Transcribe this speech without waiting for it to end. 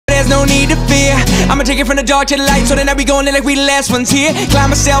there's no need to fear. I'ma take it from the dark to the light, so then I be going in like we the last ones here. Climb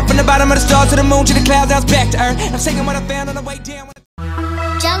myself from the bottom of the stars to the moon, to the clouds, I was back to earth. I'm taking what I found on the way down.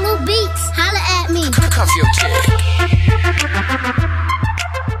 Jello Beats, holla at me. Cuff your chick.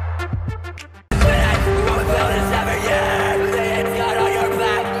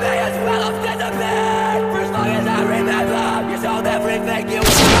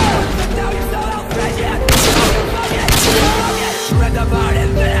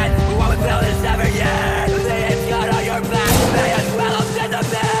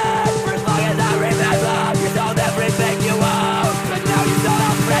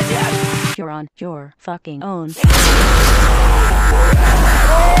 You're on your fucking own.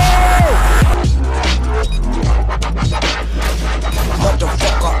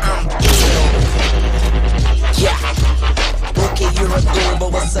 Motherfucker, I'm ill. Yeah. Okay, you're a goon,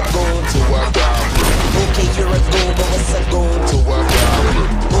 but what's a goon to a goblin? Okay, you're a goon, but what's a goon to a goblin?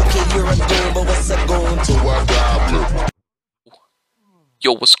 Okay, you're a goon, but what's a goon to a goblin?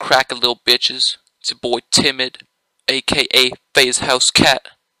 Yo, what's crackin', little bitches? It's your boy Timid, aka FaZe House Cat,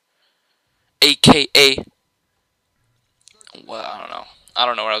 aka, well, I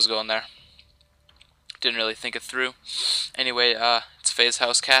don't know where I was going there. Didn't really think it through. Anyway, it's FaZe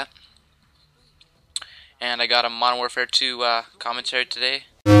House Cat, and I got a Modern Warfare 2 commentary today.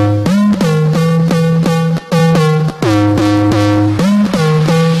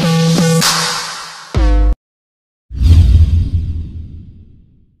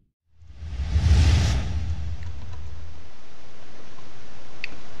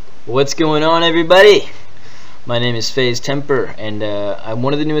 What's going on, everybody? My name is FaZe Temper, and I'm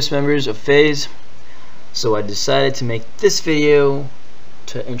one of the newest members of FaZe, so I decided to make this video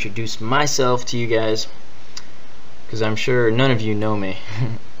to introduce myself to you guys, because I'm sure none of you know me.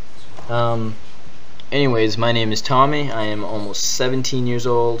 Anyways, my name is Tommy. I am almost 17 years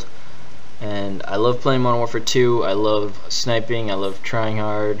old, and I love playing Modern Warfare 2. I love sniping. I love trying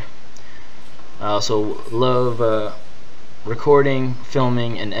hard. I also love recording,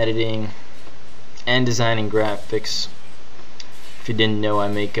 filming, and editing, and designing graphics. If you didn't know, I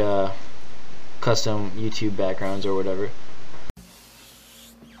make custom YouTube backgrounds or whatever.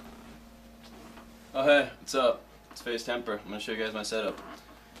 Oh hey, what's up? It's FaZe Temper. I'm gonna show you guys my setup.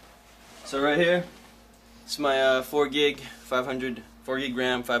 So right here, this is my 4 gig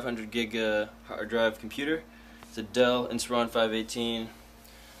RAM, 500 gig hard drive computer. It's a Dell Inspiron 518.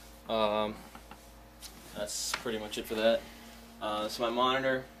 That's pretty much it for that. This is my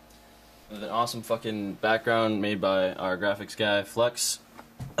monitor with an awesome fucking background made by our graphics guy Flex.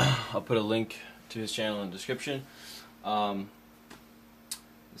 I'll put a link to his channel in the description. There's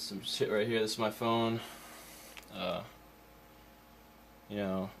some shit right here. This is my phone. You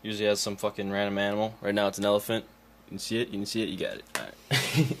know, usually has some fucking random animal. Right now it's an elephant. You can see it. You can see it. You got it.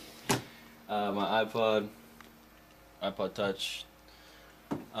 All right. My iPod Touch.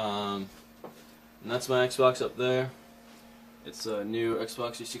 And that's my Xbox up there. It's a new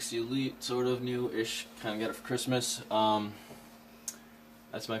Xbox 360 Elite, sort of new-ish. Kind of got it for Christmas.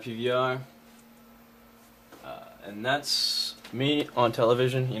 That's my PVR. And that's me on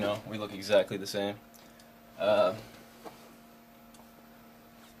television. You know, we look exactly the same.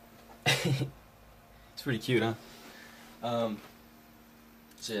 It's pretty cute, huh?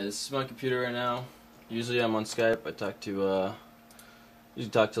 So yeah, this is my computer right now. Usually I'm on Skype. I talk to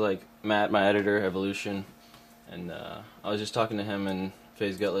like Matt, my editor, Evolution, and I was just talking to him in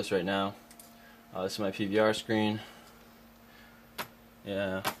FaZe Gutless right now. This is my PVR screen.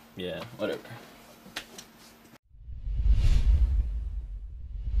 Yeah, whatever.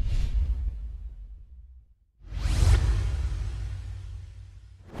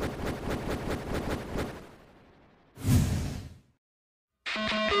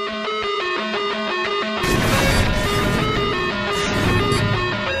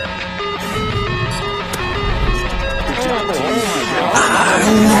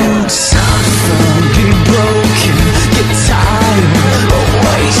 Be broken, get tired of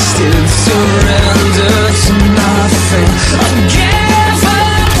wasted surrender to nothing. I gave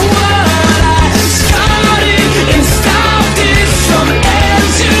up what I started and stopped it from end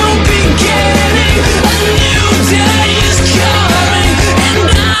to beginning. A new day is coming, and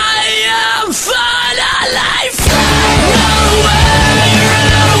I am finally free.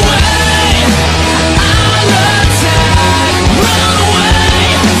 Run away, I'll attack. Run away.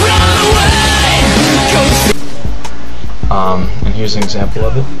 And here's an example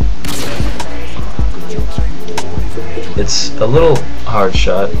of it. It's a little hard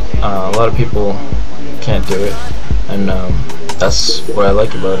shot. A lot of people can't do it, and that's what I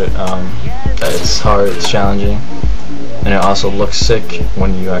like about it. It's hard, it's challenging, and it also looks sick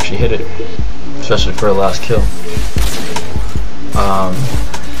when you actually hit it, especially for a last kill.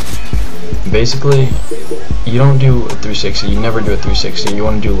 Basically, you don't do a 360, you never do a 360, you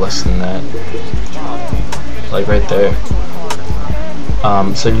want to do less than that, like right there.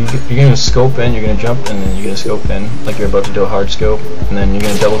 So you're going to scope in, you're going to jump, and then you're going to scope in, like you're about to do a hard scope, and then you're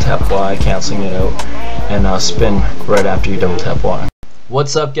going to double tap Y, cancelling it out, and spin right after you double tap Y.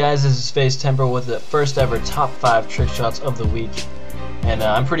 What's up, guys? This is FaZe Temper with the first ever top 5 trick shots of the week, and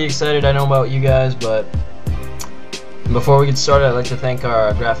I'm pretty excited. I know about you guys, but before we get started, I'd like to thank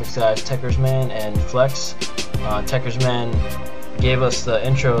our graphics guys, Techersman and Flex. Techersman gave us the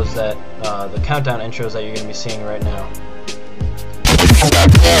intros that, the countdown intros that you're going to be seeing right now.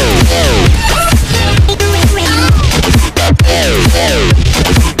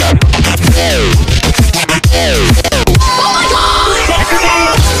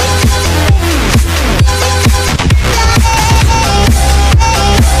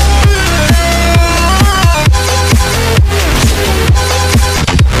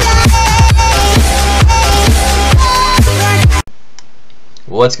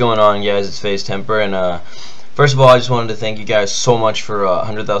 What's going on, guys? It's FaZe Temper, and first of all, I just wanted to thank you guys so much for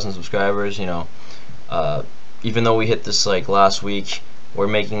 100,000 subscribers. You know, even though we hit this like last week, we're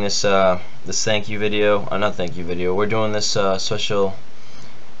making this this thank you video. Not thank you video. We're doing this special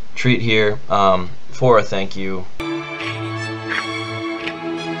treat here for a thank you.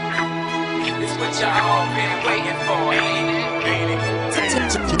 It's what y'all been waiting for, ain't it?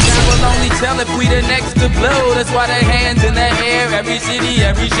 Time will only tell if we the next to blow. That's why they hands in the air, every city,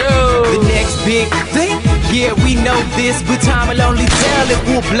 every show. The next big thing, yeah, we know this, but time will only tell if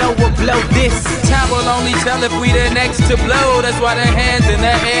we'll blow or blow this. Time will only tell if we the next to blow. That's why the hands in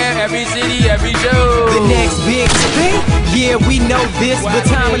the air, every city, every show. The next big thing, yeah, we know this, but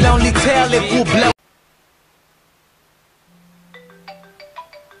time will only tell if we'll blow.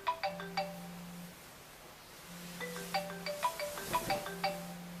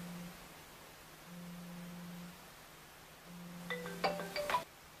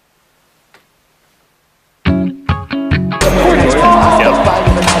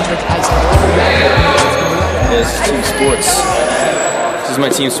 This is team sports. This is my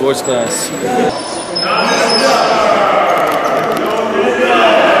team sports class. Let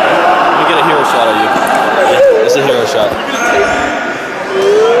me get a hero shot of you. It's a hero shot.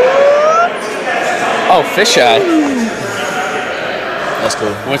 Oh, fisheye. That's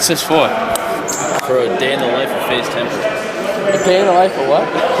cool. What's this for? For a day in the life of FaZe Temper. A day in the life of what?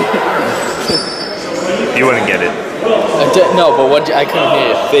 You wouldn't get it. No, but what? I couldn't hear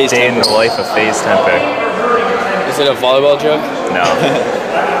you. FaZe Day in Temper. the life of FaZe Temper. Is it a volleyball joke? No.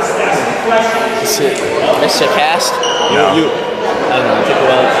 Is it Mr. Cast? No. I don't know. Take a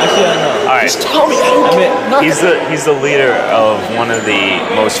while. Actually, I don't know. Alright. Just tell me. I don't get nothing. He's the leader of one of the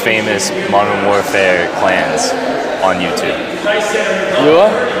most famous Modern Warfare clans on YouTube. You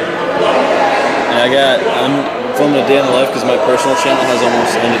are? Yeah, I'm filming a day in the life because my personal channel has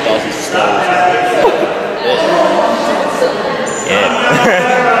almost 100,000 subscribers. Yeah.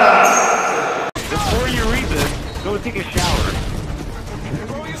 Before you read this, go take a shower.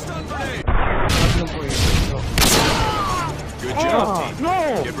 Good job, team.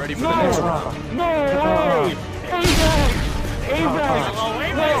 No! Get ready for the next round. No way! Apex! Apex!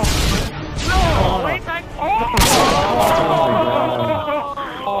 No! Apex!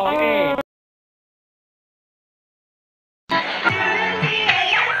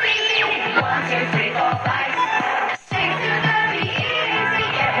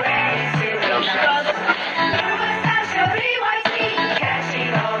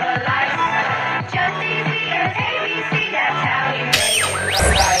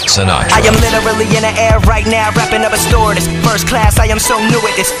 I am literally in the air right now, wrapping up a stewardess. First class, I am so new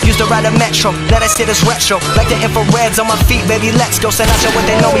at this. Used to ride a metro, let us hit this retro. Like the infrareds on my feet, baby, let's go. Send out what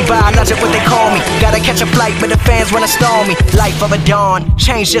they know me by, not just what they call me. Gotta catch a flight, but the fans wanna stall me. Life of a dawn,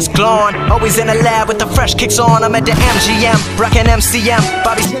 change just glowing. Always in the lab with the fresh kicks on. I'm at the MGM, rockin' MCM.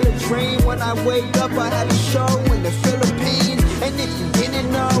 Bobby. Till a dream when I wake up, I had a show in the Philippines. And if you didn't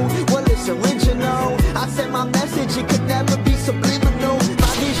know, well, it's original. I sent my message, it could never be subliminal.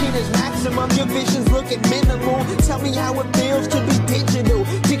 My vision is maximum, your vision's looking minimal. Tell me how it feels to be digital.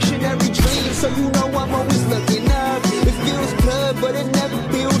 Dictionary dream, so you know I'm always looking up. It feels good, but it never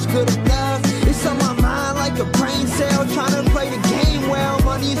feels good enough. It's on my mind like a brain cell, trying to play the game well.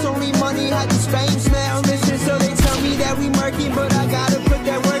 Money's only money, how does fame smell? Listen, so they tell me that we murky, but I gotta put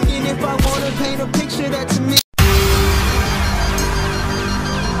that work in if I wanna paint a picture that to me.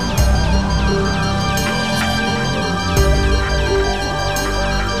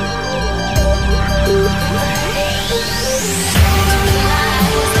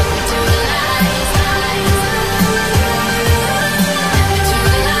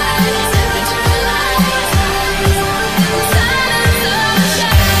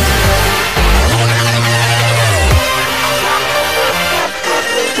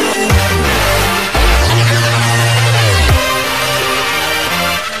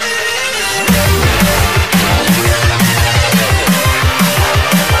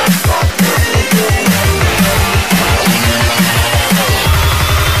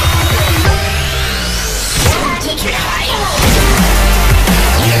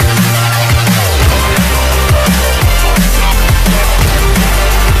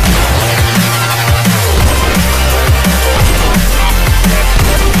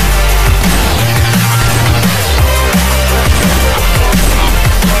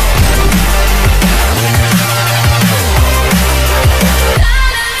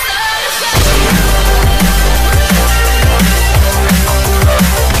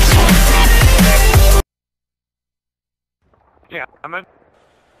 Yeah,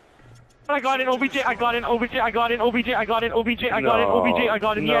 I got an OBJ, I got an OBJ, I got an OBJ, I got an OBJ, I got an OBJ, I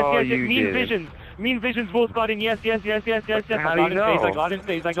got an yes, yes, yes, Mean Visions both got in yes, yes, yes, yes, yes, yes, I got in FaZe, I got in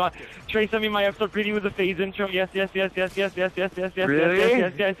FaZe, I got Trey sent me my episode preview with the FaZe intro, yes, yes, yes, yes, yes, yes, yes, yes, yes, Really?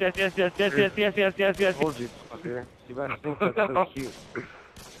 yes, yes, yes, yes, yes, yes, yes, yes, yes, yes, yes. Told you, fucker. You better think that's so cute.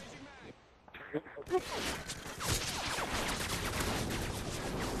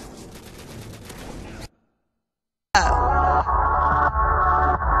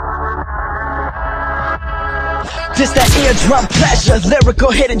 This that eardrum pleasure,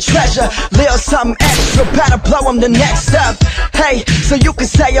 lyrical hidden treasure. Little something extra, better blow him the next up. Hey, so you can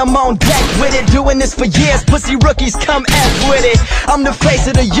say I'm on deck with it. Doing this for years, pussy rookies come F with it. I'm the face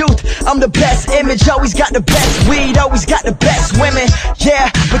of the youth, I'm the best image. Always got the best weed, always got the best women. Yeah,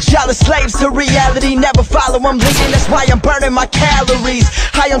 but y'all are slaves to reality. Never follow, I'm leading, that's why I'm burning my calories.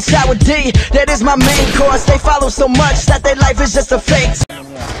 High on sour D, that is my main course. They follow so much that their life is just a fake.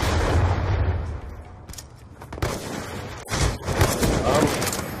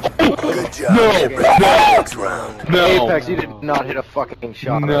 Good job. Next round. No. Apex, you did not hit a fucking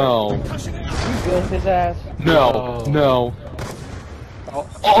shot. No. You built his ass. No. No.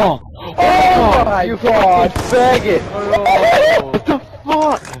 Oh my god, faggot! What the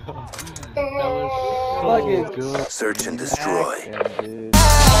fuck? Fucking search and destroy.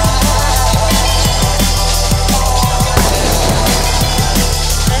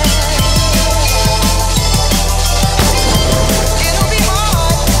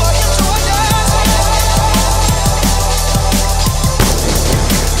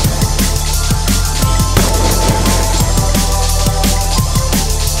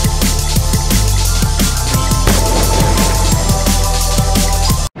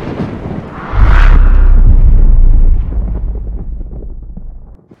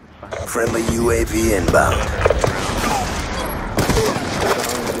 Friendly UAV inbound.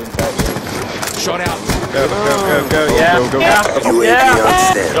 Shot out. Go, yeah. Go. UAV on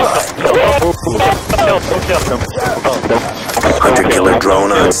standby. Hunter killer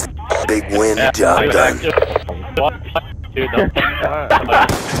drone on standby. Big win, job done.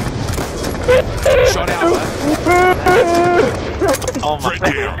 Shot out. Oh my god.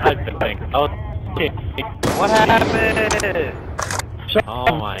 What happened?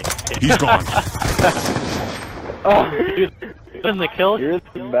 Oh my god. He's gone. Oh, dude. In the kill? You're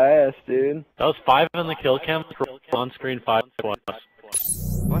the best, dude. That was 5 in the kill cam, on screen 5 was.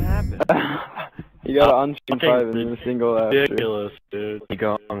 What happened? You got an on-screen 5 in a single after. Ridiculous, dude. You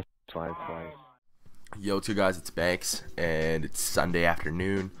go on twice. Yo, two guys, it's Banks, and it's Sunday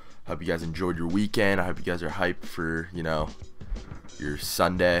afternoon. Hope you guys enjoyed your weekend. I hope you guys are hyped for, you know, your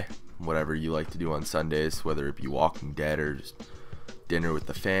Sunday, whatever you like to do on Sundays, whether it be Walking Dead or just dinner with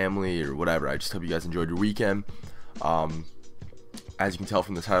the family or whatever. I just hope you guys enjoyed your weekend. As you can tell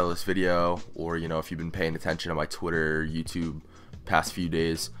from the title of this video, or you know, if you've been paying attention to my Twitter, YouTube past few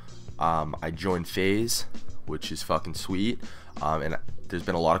days, I joined FaZe, which is fucking sweet. And there's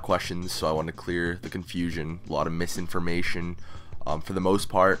been a lot of questions, so I wanted to clear the confusion, a lot of misinformation. For the most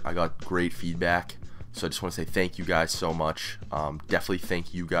part, I got great feedback, so I just want to say thank you guys so much. Definitely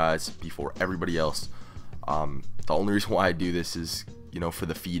thank you guys before everybody else. The only reason why I do this is, you know, for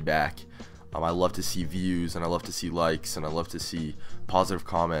the feedback. I love to see views, and I love to see likes, and I love to see positive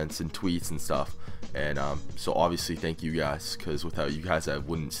comments and tweets and stuff. And so obviously thank you guys, because without you guys I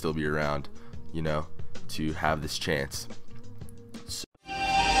wouldn't still be around, you know, to have this chance.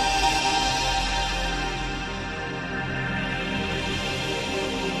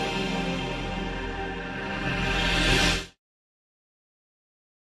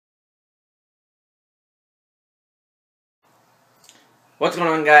 What's going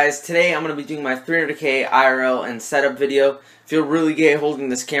on, guys? Today I'm going to be doing my 300k IRL and setup video. I feel really gay holding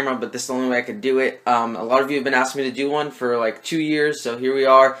this camera, but this is the only way I could do it. A lot of you have been asking me to do one for like 2 years, so here we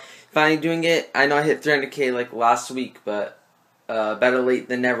are, finally doing it. I know I hit 300k like last week, but better late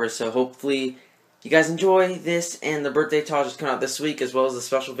than never, so hopefully you guys enjoy this, and the birthday Taj is coming out this week, as well as the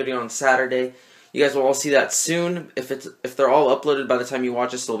special video on Saturday. You guys will all see that soon. If they're all uploaded by the time you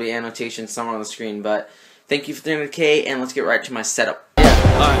watch this, there'll be annotations somewhere on the screen, but thank you for 300k, and let's get right to my setup.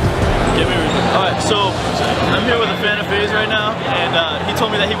 Alright, so I'm here with a fan of FaZe right now, and he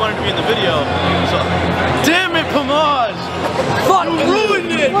told me that he wanted to be in the video. So, damn it, Pomage! Fuck, you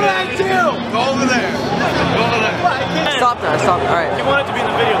ruined it! What did I do? Go over there. Go over there. Stop that, stop. Alright. He wanted to be in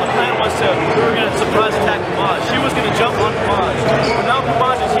the video. The plan was we were going to surprise attack Pomage. She was going to jump on Pomage. But now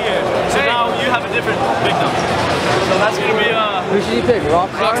Pomage is here, so now you have a different victim. So that's going to be, who should you pick?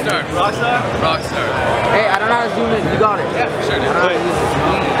 Rockstar? Rockstar. Hey, I don't know how to zoom in. You got it. Yeah, sure.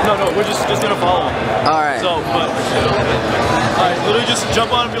 No, we're just gonna follow him. Alright. So, but Literally just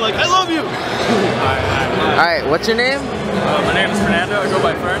jump on and be like, I love you! Alright, what's your name? My name is Fernando, I go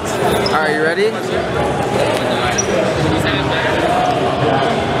by Ferns. Alright, you ready?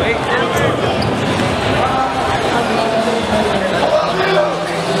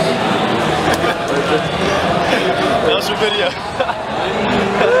 That was your video.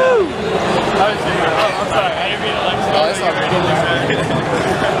 I'm sorry, I didn't mean to like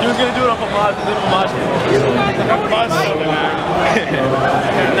You were gonna do it off a mod,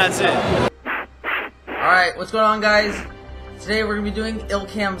 and that's it. Alright, what's going on, guys? Today we're gonna be doing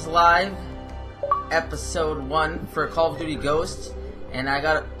Ilcam's Live episode 1 for Call of Duty Ghosts, and I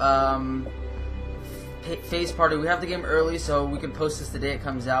got FaZe Party. We have the game early so we can post this the day it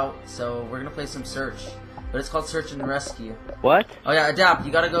comes out, so we're gonna play some Search, but it's called Search and Rescue. What? Oh yeah, Adapt,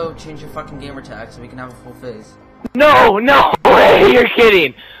 you gotta go change your fucking gamer tag so we can have a full FaZe. No way, you're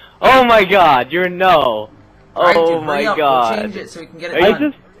kidding. Oh my god, you're no. Alright, Oh dude, my hurry up. god. We'll change it so we can get it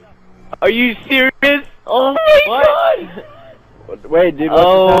done. Are you serious? Oh my god. Wait, dude.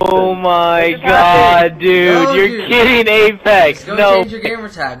 Oh my god, dude. Go, You're dude. kidding, Apex. Go No. change your gamer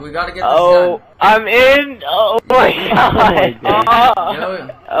tag. We gotta get this done. I'm in. Oh my god. Go.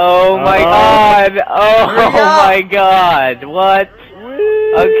 Oh my god. Oh my god. What?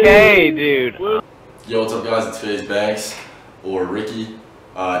 Okay, dude. Yo, what's up, guys? It's FaZe Banks, or Ricky.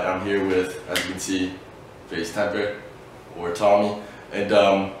 I'm here with, as you can see, FaZe Temper, or Tommy. And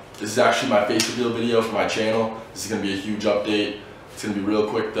this is actually my face reveal video for my channel. This is going to be a huge update. It's going to be real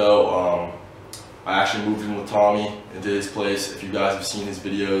quick though. I actually moved in with Tommy into his place. If you guys have seen his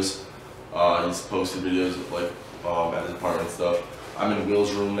videos, he's posted videos of, like at his apartment and stuff. I'm in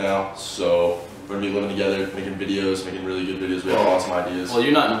Will's room now, so we're going to be living together, making videos, making really good videos. We have awesome ideas. Well,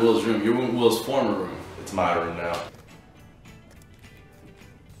 you're not in Will's room. You're in Will's former room. It's my room now.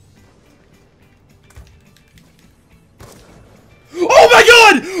 Oh my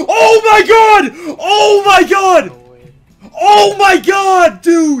god! Oh my god! Oh my god! Oh my god,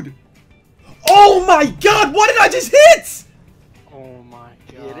 dude! Oh my god! What did I just hit? Oh my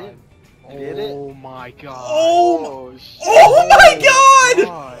god. Did it? Oh my god. Oh my god!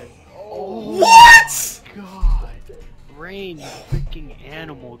 Oh What? god. Rain, you freaking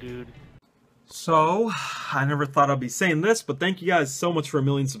animal, dude. So, I never thought I'd be saying this, but thank you guys so much for 1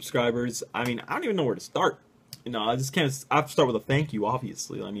 million subscribers. I mean, I don't even know where to start. You know, I just can't. I have to start with a thank you,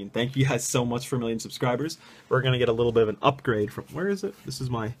 obviously. I mean, thank you guys so much for 1 million subscribers. We're gonna get a little bit of an upgrade from. Where is it? This is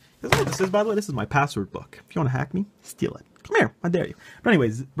my. This is what this is, by the way. This is my password book. If you want to hack me, steal it. Come here, I dare you. But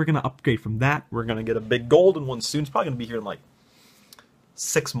anyways, we're gonna upgrade from that. We're gonna get a big golden one soon. It's probably gonna be here in like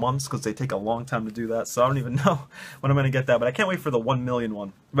 6 months because they take a long time to do that. So I don't even know when I'm gonna get that. But I can't wait for the 1 million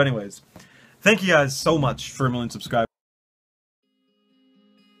one. But anyways, thank you guys so much for 1 million subscribers.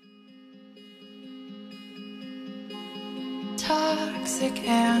 Toxic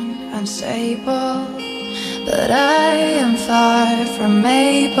and unstable, but I am far from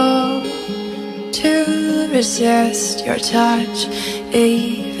able to resist your touch,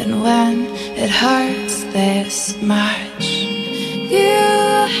 even when it hurts this much. You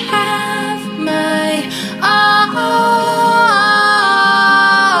have my all.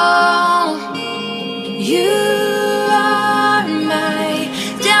 You are my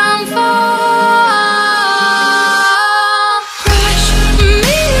downfall.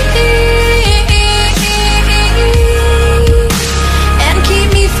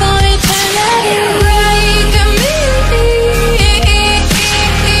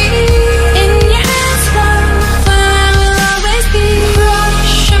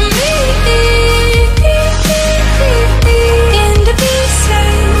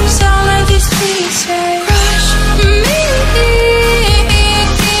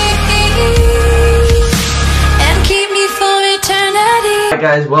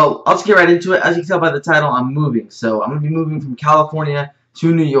 Guys, well, I'll just get right into it. As you can tell by the title, I'm moving. So I'm going to be moving from California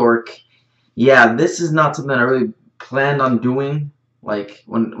to New York. Yeah, this is not something I really planned on doing. Like,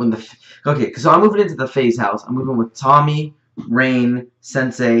 okay, so I'm moving into the FaZe house. I'm moving with Tommy, Rain,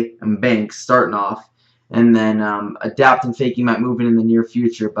 Sensei, and Banks starting off. And then Adapt and Fakey might move in the near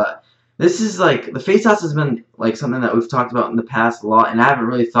future. But this is like, the FaZe house has been like something that we've talked about in the past a lot. And I haven't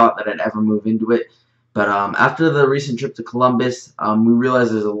really thought that I'd ever move into it. But after the recent trip to Columbus, we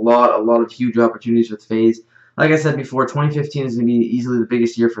realized there's a lot of huge opportunities with FaZe. Like I said before, 2015 is going to be easily the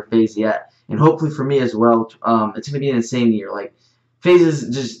biggest year for FaZe yet. And hopefully for me as well. It's going to be an insane year. Like, FaZe is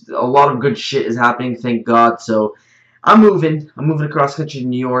just, a lot of good shit is happening, thank God. So, I'm moving across country to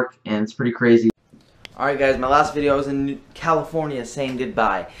New York, and it's pretty crazy. Alright guys, my last video I was in California saying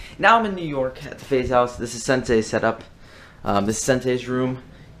goodbye. Now I'm in New York at the FaZe house. This is Sensei's setup. This is Sensei's room.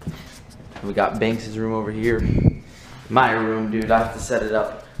 We got Banks' room over here. my room, dude. I have to set it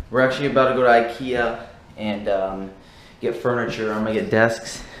up. We're actually about to go to IKEA and get furniture. I'm gonna get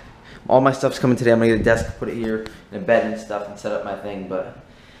desks. All my stuff's coming today. I'm gonna get a desk, put it here, and a bed and stuff, and set up my thing. But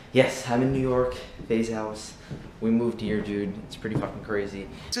yes, I'm in New York, FaZe house. We moved here, dude. It's pretty fucking crazy.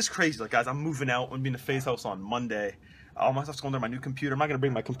 It's just crazy, like, guys. I'm moving out. I'm gonna be in the FaZe house on Monday. All my stuff's going to my new computer. I'm not gonna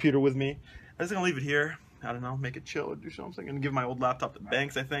bring my computer with me. I'm just gonna leave it here. I don't know, make it chill or do something. I'm gonna give my old laptop to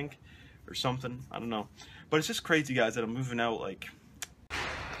Banks, I think, or something. I don't know. But it's just crazy, guys, that I'm moving out. Like,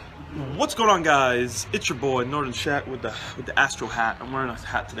 what's going on, guys? It's your boy Northern Shat with the Astro hat. I'm wearing a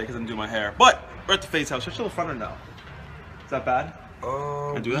hat today because I'm doing my hair. But we're at the FaZe house. Should I show the front or no? Is that bad?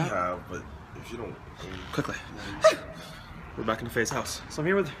 I do that? Yeah, but if you don't... Quickly. We're back in the FaZe house. So I'm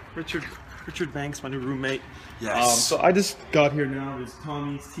here with Richard Banks, my new roommate. Yes. So I just got here now. There's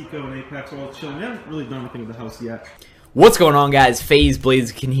Tommy, Tico, and Apex all chilling. We haven't really done anything with the house yet. What's going on, guys? FaZe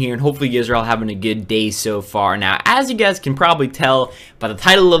Blaziken here, and hopefully you guys are all having a good day so far. Now, as you guys can probably tell by the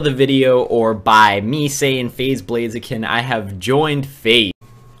title of the video or by me saying FaZe Blaziken, I have joined FaZe.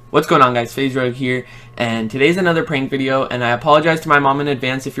 What's going on, guys? FaZe Rogue here, and today's another prank video, and I apologize to my mom in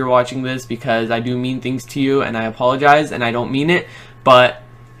advance if you're watching this, because I do mean things to you, and I apologize, and I don't mean it, but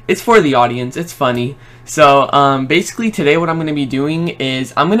it's for the audience. It's funny. So, basically today what I'm going to be doing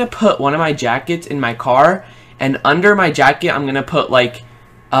is I'm going to put one of my jackets in my car, and under my jacket I'm going to put, like,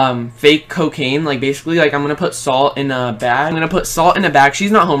 fake cocaine. Like, basically, like, I'm going to put salt in a bag. I'm going to put salt in a bag. She's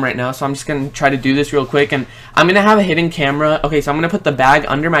not home right now, so I'm just going to try to do this real quick, and I'm going to have a hidden camera. Okay, so I'm going to put the bag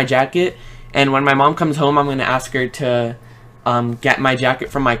under my jacket, and when my mom comes home, I'm going to ask her to get my jacket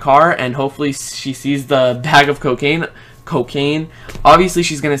from my car, and hopefully she sees the bag of cocaine. Obviously,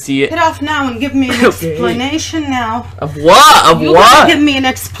 she's gonna see it. Get off now and give me an explanation now. Of what? Of you what? Gotta give me an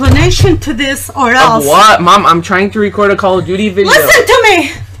explanation to this, or else. Of what, Mom? I'm trying to record a Call of Duty video. Listen to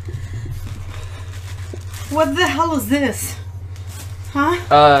me. What the hell is this? Huh?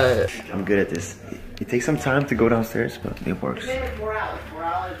 I'm good at this. It takes some time to go downstairs, but it works.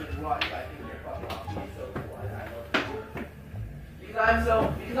 Because I'm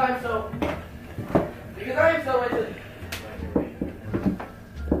so into...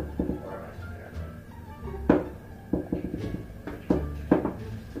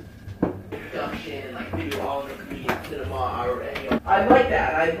 I like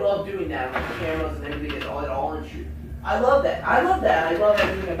that. I love doing that. Like cameras and everything is all in shoot. I love that. I love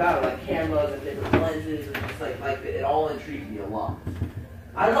everything about it. Like cameras and different lenses and just like it all intrigues me a lot.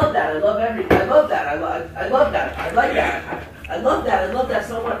 I love that. I love everything. I love that. I love that. I like that. I love that. I love that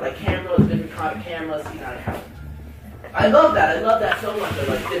so much. Like cameras, different kind of cameras. You know. I love that. I love that so much.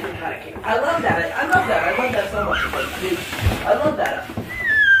 Like different kind of cameras. I love that. I love that. I love that so much. Like, dude, I love that.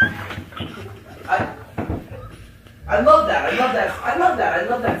 I love that. I love that. I love that. I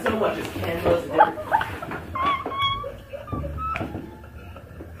love that so much. It's cameras and different.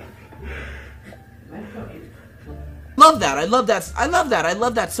 Love that. I love that. I love that. I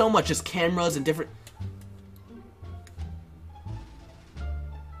love that so much. Just cameras and different.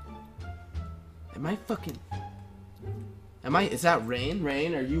 Am I fucking? Am I? Is that rain?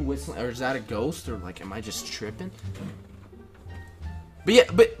 Rain? Are you whistling? Or is that a ghost? Or like, am I just tripping? But yeah,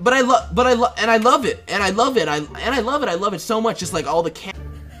 but I love it, and I love it, I love it so much. Just like all the cam.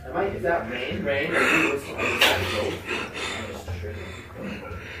 Am I? Is that rain? Rain? Are you whistling? Or is that a ghost? Am I just tripping?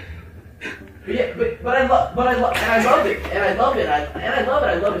 But yeah, but I love it, and I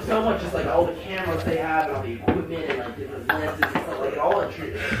love it so much. Just like all the cameras they have, and all the equipment, and like different lenses and stuff, like it all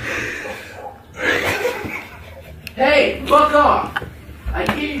intrigues. Hey, fuck off!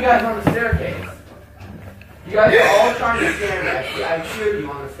 I hear you guys on the staircase. You guys are all trying to scare me. I hear you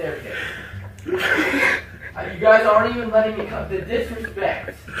on the staircase. You guys aren't even letting me come. The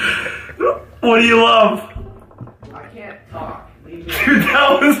disrespect. What do you love? I can't talk. Dude,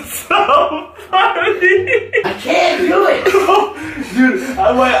 that was so funny. I can't do it. Dude,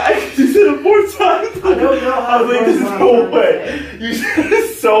 I just said it 4 times. I don't know how to like, there's no way. You said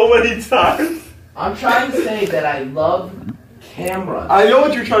it so many times. I'm trying to say that I love cameras. I know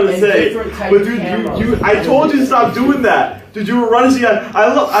what you're trying to say, but dude, I told you to stop doing that. Dude, you were running. So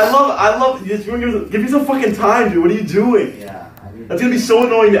I love. Give me some fucking time, dude. What are you doing? Yeah, that's gonna be so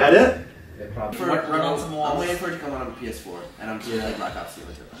annoying to edit. Run on some walls. I'm waiting for it to come on a PS4, and I'm just like Black Ops 2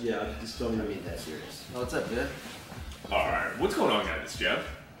 with it. Yeah, just don't mean that serious. Oh, what's up, dude? Alright, what's going on, guys? Jeff?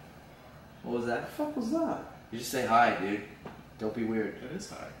 What was that? What the fuck was that? You just say hi, dude. Don't be weird. That is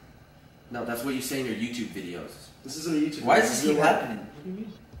hi. No, that's what you say in your YouTube videos. This isn't a YouTube video. Why does this keep happening? What do you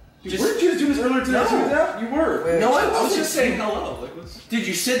mean? Dude, weren't you just doing this earlier today? No. You were. Wait, no, I was just saying hello. Like, what's... Dude,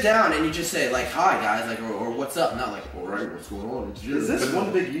 you sit down and you just say, like, hi, guys, like, or what's up? Not like, alright, what's going on? Is this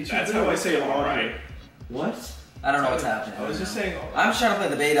one big YouTube That's video? how I say alright. What? I don't know what's happening. I was just saying. I'm just trying to play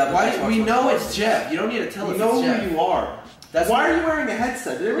the beta. Why? We know it's Jeff. You don't need to tell us. We know it's Jeff. who you are. Why are you wearing a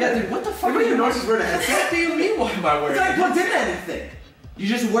headset? Yeah, dude, what the fuck? Everybody knows he's wearing a headset. What do you mean? Why am I wearing? It's not plugged into anything. You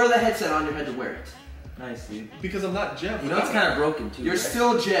just wear the headset on your head to wear it. Nice, dude. Because I'm not Jeff. You know it's kind of broken too. You're right?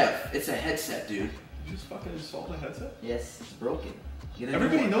 still Jeff. It's a headset, dude. You just fucking installed the headset? Yes, it's broken.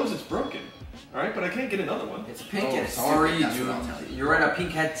 Everybody knows it's broken. Alright, but I can't get another one. It's pink Oh, and it's sorry, stupid, dude. that's what I'll tell you. You're wearing a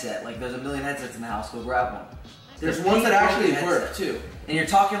pink headset. Like there's a million headsets in the house. Go grab one. There's a ones pink that actually broken work headset. too. And you're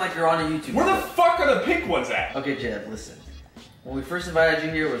talking like you're on a YouTube. Where the video. fuck are the pink ones at? Okay, Jeb, listen. When we first invited you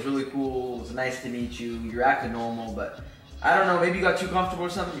here, it was really cool. It was nice to meet you. You're acting normal, but I don't know. Maybe you got too comfortable or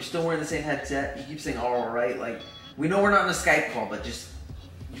something. You're still wearing the same headset. You keep saying, "All right." Like we know we're not in a Skype call, but just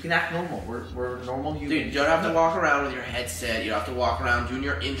you can act normal. We're normal humans. Dude, you don't have to walk around with your headset. You don't have to walk around doing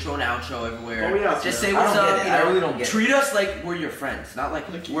your intro and outro everywhere. Oh, yeah, just sir. say what's I don't up. get it. You know, I really don't get it. Treat us like we're your friends, not like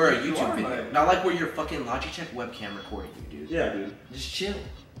we're a you YouTube are video. my- Not like we're your fucking Logitech webcam recording you, dude. Yeah, dude. Just chill.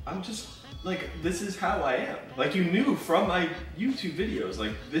 I'm just like, this is how I am. Like you knew from my YouTube videos,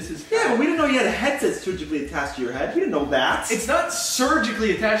 like this is. Yeah, but we didn't know you had a headset surgically attached to your head. We didn't know that. It's not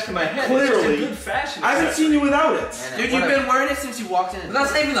surgically attached to my head. Clearly. It's just a good fashion. I haven't seen you without it. Dude, you've been wearing it since you walked in. But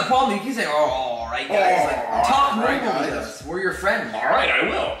that's not even the problem. You keep saying, "Oh, all right, guys." Like, talk normal right, with us. We're your friends. All right, I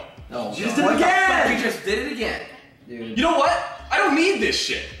will. No, You just did no. it again. You just did it again. Dude. You know what? I don't need this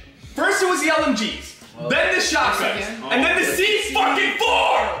shit. First it was the LMGs, then the shotguns, and then the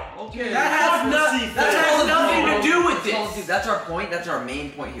C4. Okay. That has nothing to do with Dude, this. that's our point. That's our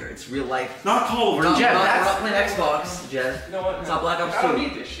main point here. It's real life. Not Call of We're Duty. not playing Xbox, Jez. You know what? It's not Black Ops 2. I don't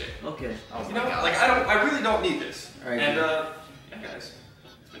need this shit. Okay. You know, like I really don't need this. All right, and dude. yeah, guys,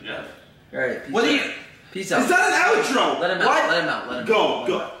 it's been Jeff. All right. What do you? Peace out. Is that an outro? Let him out. What? Let him out. Let him Go, out.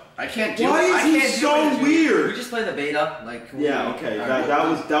 go. I can't do Why it. I is he can't do so it, dude. We weird? just play the beta. Like. Yeah, okay. All right. That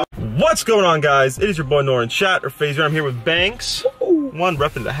was. What's going on, guys? It is your boy Norin Chat or FaZe. I'm here with Banks. One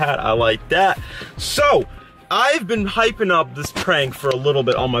repping the hat. I like that. So, I've been hyping up this prank for a little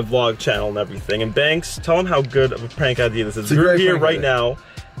bit on my vlog channel and everything. And Banks, tell them how good of a prank idea this is. We're here right now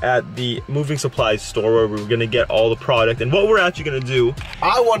at the moving supplies store where we're gonna get all the product. And what we're actually gonna do,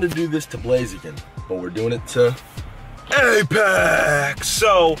 I wanted to do this to Blaziken, but we're doing it to Apex!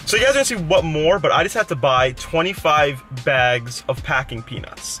 So you guys are gonna see what more, but I just have to buy 25 bags of packing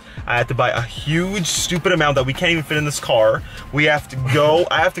peanuts. I have to buy a huge, stupid amount that we can't even fit in this car. We have to go,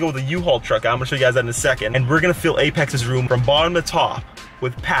 I have to go with a U-Haul truck. I'm gonna show you guys that in a second. And we're gonna fill Apex's room from bottom to top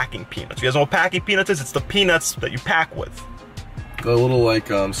with packing peanuts. You guys know what packing peanuts is? It's the peanuts that you pack with. the little like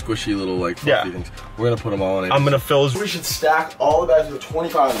squishy little like fluffy things. We're gonna put them all in. I'm gonna fill his. We should stack all the bags with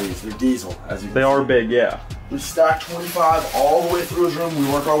 25 of these. They're diesel, as you can see. They are big, yeah. We stack 25 all the way through his room. We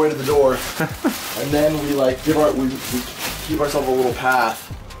work our way to the door, and then we like we keep ourselves a little path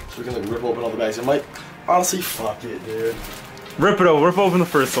so we can like rip open all the bags. It might honestly, fuck it, dude. Rip it over. Rip open the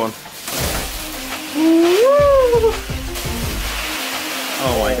first one.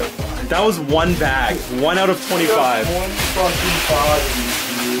 Oh my god. That was one bag. 1 out of 25. One fucking 5 of these,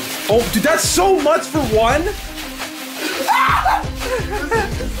 dude. Oh, dude, that's so much for one?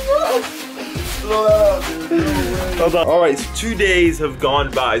 Hold on. Alright, so 2 days have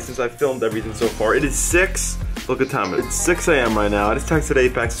gone by since I filmed everything so far. It is 6. Look at time. It's 6 a.m. right now. I just texted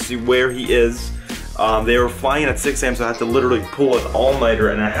Apex to see where he is. They were flying at 6 a.m. so I had to literally pull an all-nighter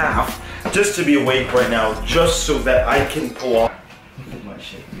and a half just to be awake right now, just so that I can pull off. Look at my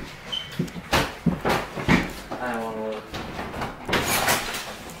shit, dude. I don't want to work.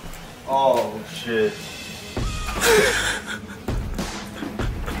 Oh, shit.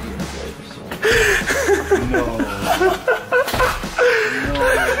 No.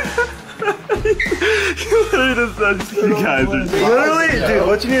 You guys are literally, dude,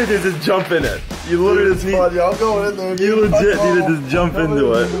 what you need to do is just jump in it. You literally just need. I'm going in there. You legit need to just jump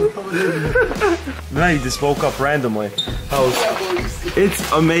into it. Now you just woke up randomly.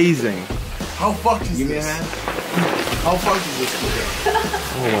 It's amazing. How fucked is this? How fucked is this?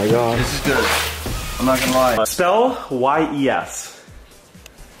 Oh my god. This is good. I'm not gonna lie. Spell Y-E-S.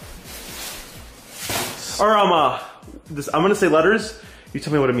 Or I'm gonna say letters. You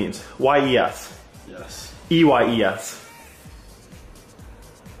tell me what it means. Y-E-S. Yes. E-Y-E-S.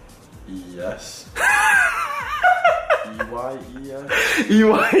 Yes. E-Y-E-S.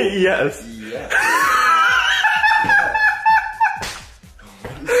 E-Y-E-S. Yes.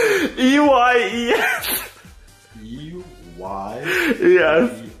 E-Y-E-S. E-Y-E-S.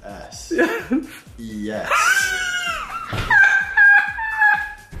 Yes. Yes.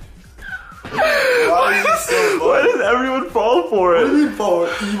 Why does everyone fall for it? What do you mean fall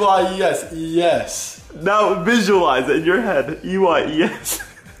for it? E-Y-E-S. Yes. Now visualize it in your head. E-Y-E-S.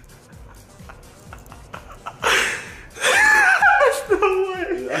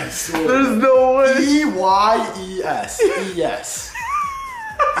 There's no way. E-Y-E-S. E-S.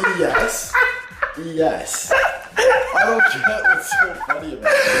 E-S. E-S. I don't get what's so funny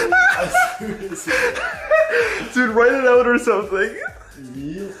about it. I seriously. Dude, write it out or something.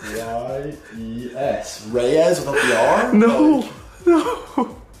 E-Y-E-S. Reyes without the R? No.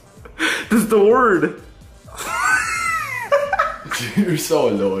 No. This is the word. Dude, you're so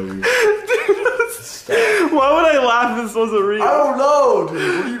annoying. Why would I laugh if this wasn't real? I don't know,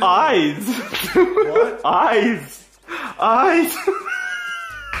 dude. What are you doing? Eyes. What? Eyes. Eyes.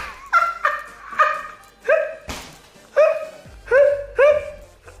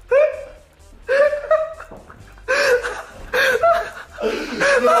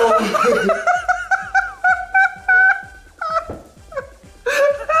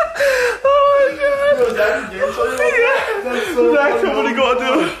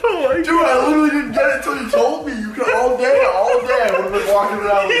 Dude, I literally didn't get it until you told me. You could all day. I would have been walking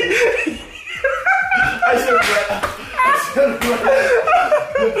around with you.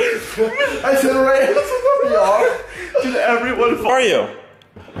 I said right. We are. Dude, everyone. How are you?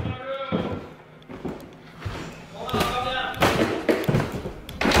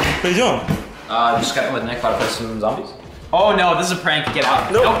 What are you doing? Just got with Nick about to play some zombies. Oh no, this is a prank. Get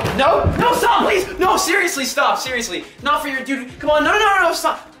out. No, no, no, stop, please. No, seriously, stop. Seriously. Not for your dude. Come on, no,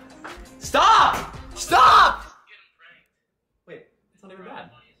 stop. Stop! Stop! Wait, it's not even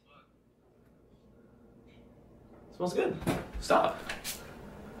bad. It smells good. Stop.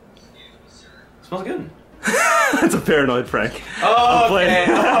 It smells good. It's a paranoid prank. Oh, okay.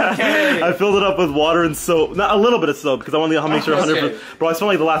 I filled it up with water and soap. Not a little bit of soap because I wanted to make sure 100%. Bro, I spent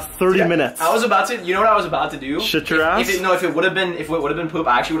like the last 30 minutes. I was about to. You know what I was about to do? Shit your ass. If it would have been poop,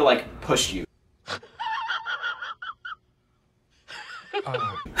 I actually would have like pushed you. Like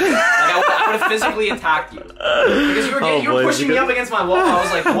I would have physically attacked you because you were pushing me up against my wall. I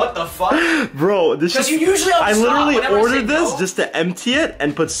was like, what the fuck, bro? This is. I literally ordered this just to empty it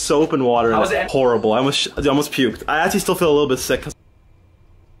and put soap and water in it. Horrible. I almost puked. I actually still feel a little bit sick.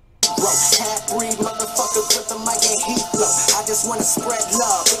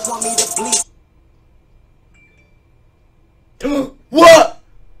 What?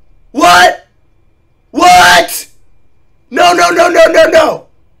 What? What? No! No! No! Yo!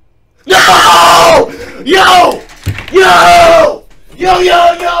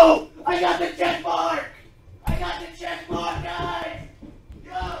 I got the check mark! Guys! Yo! I got the check mark! I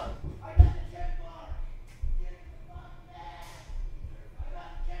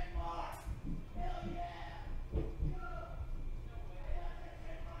got the check mark! Hell yeah!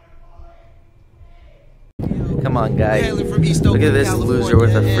 Come on, guys. Look at this loser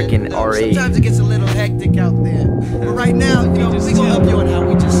with a freaking R8. Sometimes it gets a little hectic out there. But right now, we gonna help you on how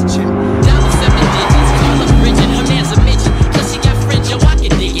we just chill. Down to 7 digits, call up Bridget, her man's a midget. Cause she got fringe, yo, I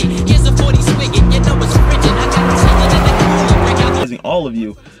can dig it. Here's a 40 swig it, you know it's frigid. I got chillin' in the cooler, break out. All of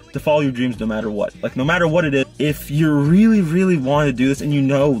you to follow your dreams no matter what. Like, no matter what it is, if you really want to do this and you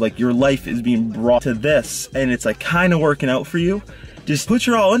know, like, your life is being brought to this and it's, like, kind of working out for you, just put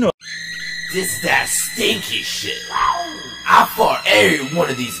your all into it. This that stinky shit. I fought every one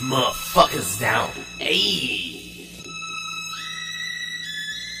of these motherfuckers down. Ayy.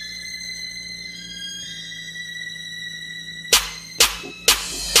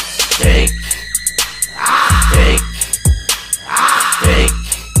 Stink. Stink. Stink.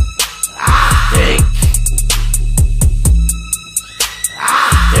 Stink.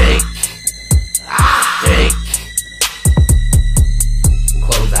 Stink. Stink.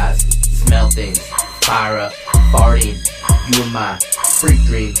 Close eyes. Smell things, fire up, farting. You and my freak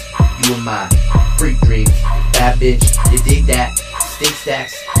dreams, you and my freak dreams. Bad bitch, you dig that? Stink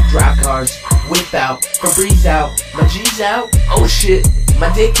stacks, drive cars, whip out, Febreze out, my G's out. Oh shit, my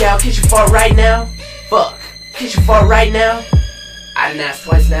dick out. Kiss your fart right now. Fuck, kiss your fart right now. I didn't ask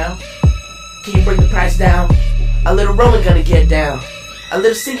twice now. Can you bring the price down? A little Roman gonna get down. A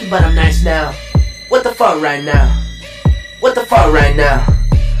little stinky, but I'm nice now. What the fuck right now? What the fuck right now?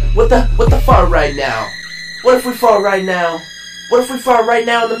 What the fuck right now? What if we fart right now? What if we fart right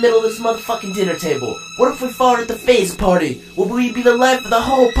now in the middle of this motherfucking dinner table? What if we fart at the FaZe party? Will we be the life of the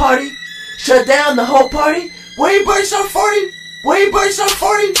whole party? Shut down the whole party? Where everybody start farting? Where everybody start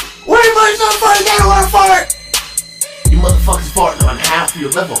farting? Where everybody start farting? They don't wanna fart! You motherfuckers farting on half of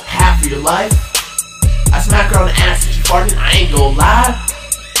your level, half of your life. I smack her on the ass and she farting, I ain't gonna lie.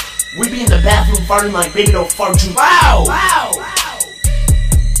 We be in the bathroom farting like baby don't fart too loud. Wow!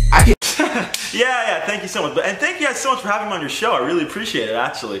 Yeah, thank you so much. And thank you guys so much for having me on your show. I really appreciate it,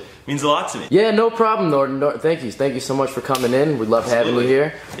 actually. It means a lot to me. Yeah, no problem, Norton. Thank you so much for coming in. We love having you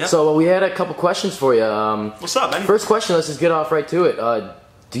here. Yep. So we had a couple questions for you. What's up, man? First question, let's just get off right to it.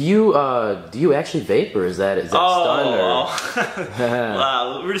 Do you actually vape, or is that a stunt? Or?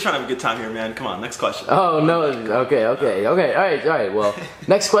 Wow, we're just trying to have a good time here, man. Come on, next question. Oh no. Okay. All right. Well,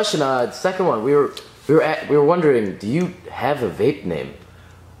 next question. Second one. We were wondering, do you have a vape name?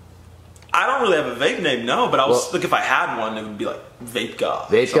 I don't really have a vape name, no. But I was like, if I had one, it would be like Vape God.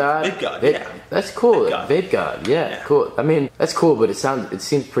 Vape God. Vape God. Yeah. Yeah. That's cool. Vape God. Yeah. Cool. I mean, that's cool, but it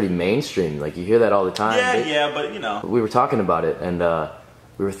seems pretty mainstream. Like you hear that all the time. Yeah, but you know. We were talking about it, and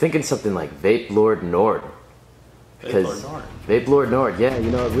we were thinking something like Vape Lord Nord. Because Vape Lord Nord, yeah,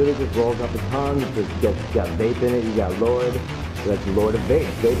 you know, it really just rolls off the tongue. You got vape in it, you got Lord. That's Lord of Vape.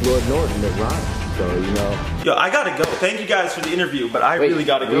 Vape Lord Nord, and it rhymes. So, you know. Yo, I gotta go. Thank you guys for the interview, but I really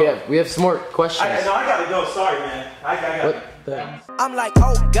gotta go. We have some more questions. I gotta go. Sorry, man. I gotta go. I'm like,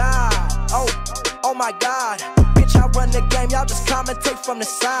 oh God, oh my God. Bitch, I run the game, y'all just commentate from the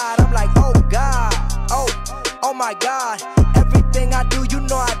side. I'm like, oh God, oh my God. Everything I do, you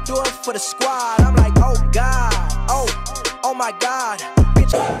know I do it for the squad. I'm like, oh God, oh my God.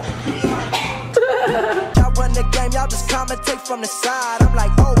 Bitch, y'all run the game, y'all just commentate from the side. I'm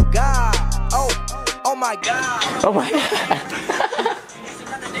like, oh God, oh my God. Oh my God.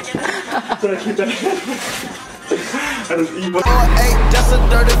 That's a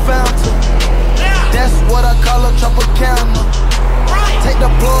dirty fountain. That's what I call a Tropicana. Take the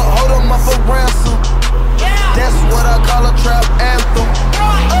blood, hold them up for ransom. That's what I call a trap anthem.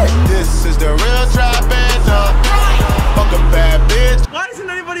 This is the real trap anthem. Fuck a bad bitch. Why isn't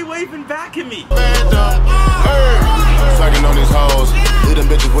anybody waving back at me? Sucking on these hoes, lead them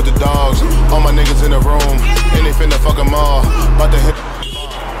bitches with the dogs. All my niggas in the room, and they finna fuck them all. About to hit.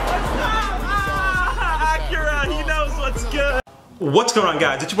 What's going on,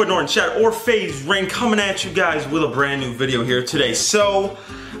 guys? It's your boy Norton Chat or FaZe Rain coming at you guys with a brand new video here today. So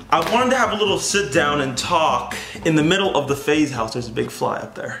I wanted to have a little sit down and talk in the middle of the FaZe house. There's a big fly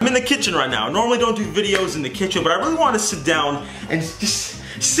up there. I'm in the kitchen right now. I normally don't do videos in the kitchen, but I really want to sit down and just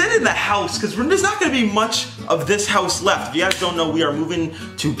sit in the house because there's not going to be much of this house left. If you guys don't know, we are moving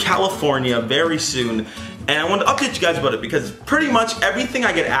to California very soon. And I wanted to update you guys about it because pretty much everything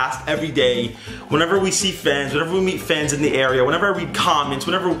I get asked every day, whenever we see fans, whenever we meet fans in the area, whenever I read comments,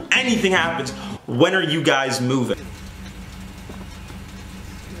 whenever anything happens, when are you guys moving?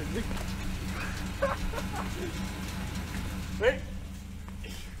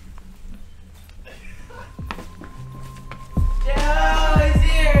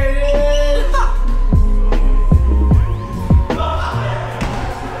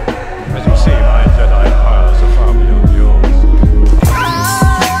 As you see, my Jedi powers are far beyond yours.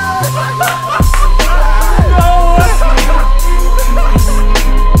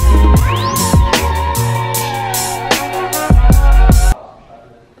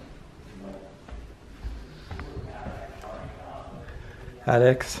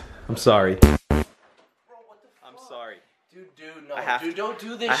 Alex, I'm sorry. I'm sorry. Dude, no. Dude, don't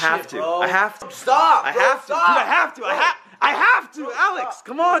do this shit, bro. I have to. Stop, I bro, have to. stop. Dude, I have to. Alex,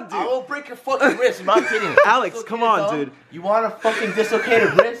 come on, dude. I will break your fucking wrist. I'm not kidding. Alex, come on, dude. You want a fucking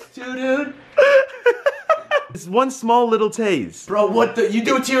dislocated wrist too, dude? It's one small little tase. Bro, what the? You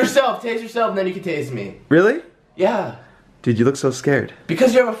do it to yourself. Tase yourself, and then you can tase me. Really? Yeah. Dude, you look so scared.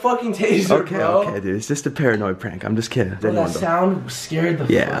 Because you have a fucking taser, bro. Okay, dude. It's just a paranoid prank. I'm just kidding. Bro, that sound scared the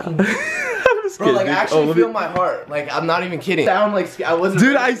fucking... I'm just bro, kidding, like, dude. actually feel my heart. Like, I'm not even kidding. Sound like... I wasn't...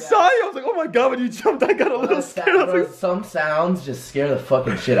 Dude, I saw you. I was like, oh my god, when you jumped, I got a little scared. Bro, some sounds just scare the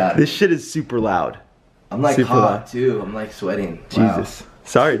fucking shit out of me. This shit is super loud. I'm like super hot, loud. too. I'm like sweating. Jesus.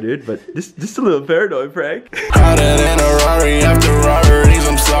 Sorry, dude, but just a little paranoid prank. Hotter than a Rari after robberies,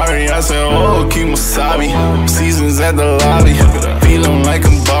 I'm sorry. I said, oh, keep wasabi. Seasons at the lobby. Feeling like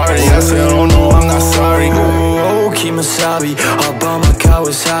I'm Barty. I said, oh no, I'm not sorry. Oh, keep wasabi. Up on my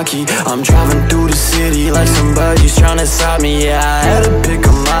Kawasaki. I'm driving through the city like somebody's trying to stop me. Yeah, I had to pick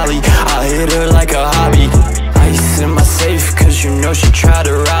a Molly. I hit her like a hobby. Ice in my safe, cause you know she tried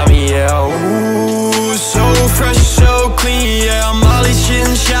to rob me. Yeah, ooh, so fresh, so clean. Yeah, I'm Molly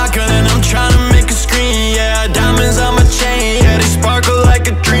shitting shotgun and I'm trying to make a screen. Yeah, diamonds on my chain. Yeah, they sparkle like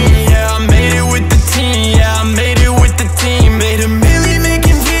a dream. Yeah, I made it with the team. Yeah, I made it with the team. Made a million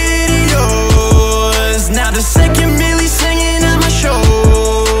making videos. Now the second Millie singing at my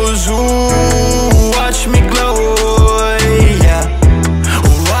shows. Ooh, watch me glow. Yeah,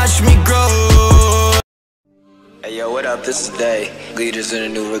 watch me grow. Hey yo, what up? This is Day, leaders in the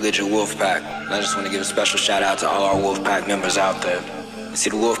New Religion Wolfpack. And I just want to give a special shout out to all our Wolfpack members out there. See,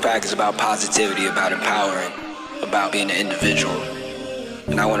 the Wolfpack is about positivity, about empowering, about being an individual.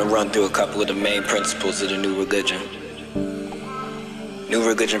 And I want to run through a couple of the main principles of the New Religion. New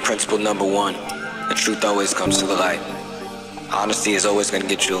Religion principle number 1, the truth always comes to the light. Honesty is always gonna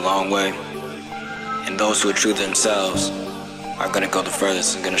get you a long way. And those who are true to themselves are gonna go the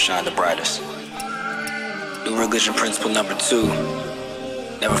furthest and gonna shine the brightest. New religion principle number 2,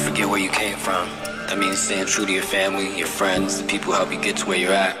 never forget where you came from. That means staying true to your family, your friends, the people who help you get to where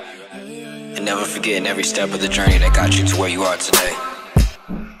you're at. And never forget in every step of the journey that got you to where you are today.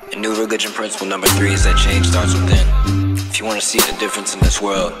 And new religion principle number 3 is that change starts within. If you want to see the difference in this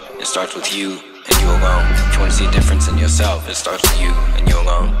world, it starts with you and you alone. If you want to see a difference in yourself, it starts with you and you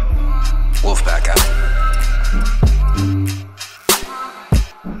alone. Wolfpack out.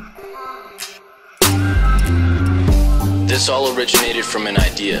 This all originated from an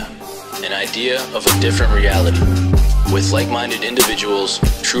idea of a different reality. With like-minded individuals,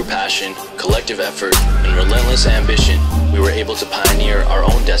 true passion, collective effort, and relentless ambition, we were able to pioneer our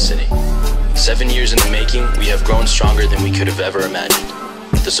own destiny. 7 years in the making, we have grown stronger than we could have ever imagined.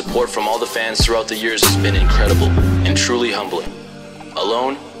 The support from all the fans throughout the years has been incredible and truly humbling.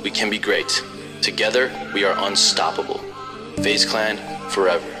 Alone, we can be great. Together, we are unstoppable. FaZe Clan,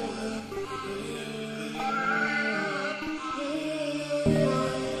 forever.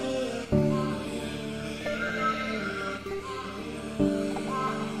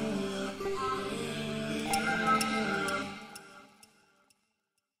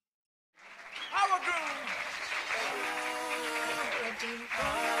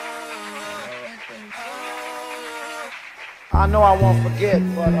 I know I won't forget,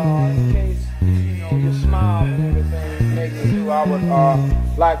 but in case, your smile and everything make me do, I would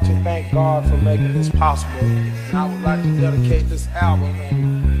like to thank God for making this possible. And I would like to dedicate this album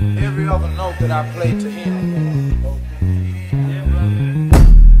and every other note that I played to him.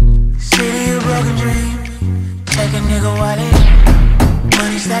 City of broken dreams, take a nigga wallet,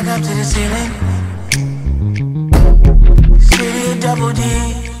 money stack up to the ceiling. City of double D,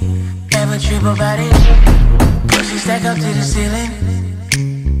 never trip about it. Pussy stack up to the ceiling.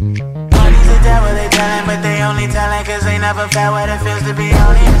 Money's a devil, they tellin', but they only tellin' cause they never felt what it feels to be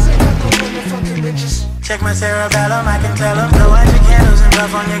honest. Check my cerebellum, I can tell them. Blow 100 candles and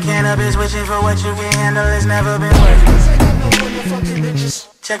puff on your cannabis. Wishing for what you can handle, it's never been worth it.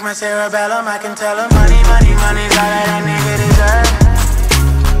 Check my cerebellum, I can tell them. Money, money, money's all that a nigga deserve.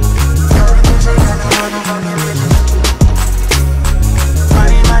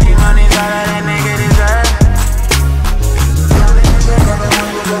 Money, money, money's all that a nigga deserve.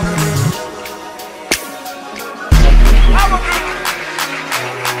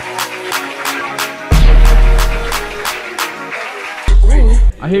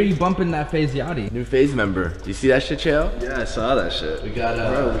 I hear you bumping that FaZe Yachty. New FaZe member. Do you see that shit, Cheo? Yeah, I saw that shit. We got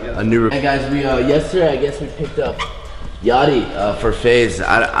a new. Hey guys, we yesterday I guess we picked up Yachty for FaZe.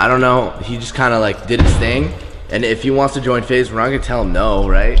 I don't know. He just kind of like did his thing. And if he wants to join FaZe, we're not gonna tell him no,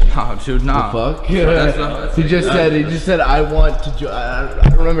 right? No, dude, nah. The fuck? He just said I want to join. I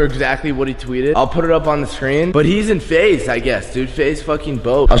don't remember exactly what he tweeted. I'll put it up on the screen. But he's in FaZe, I guess, dude. FaZe fucking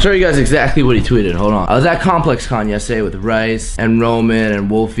boat. I'll show you guys exactly what he tweeted. Hold on. I was at ComplexCon yesterday with Rice and Roman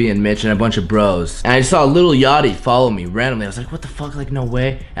and Wolfie and Mitch and a bunch of bros. And I saw a little Yachty follow me randomly. I was like, what the fuck? Like, no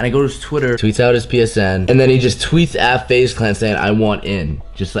way. And I go to his Twitter, tweets out his PSN, and then he just tweets at FaZe Clan saying, I want in.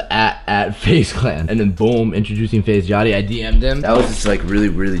 Just like at FaZe Clan. And then boom, introducing FaZe Yachty. I DM'd him. That was just like really,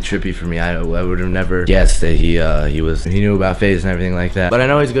 really trippy for me. I would have never guessed that he knew about FaZe and everything like that. But I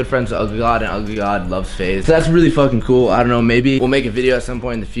know he's good friends with Ugly God, and Ugly God loves FaZe. So that's really fucking cool. I don't know, maybe we'll make a video at some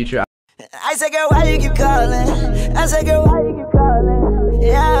point in the future. I said, girl, why you keep calling? I said, girl, why you keep calling?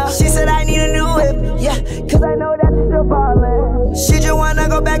 Yeah. She said, I need a new whip. Yeah, cause I know that you're still ballin'. She just wanna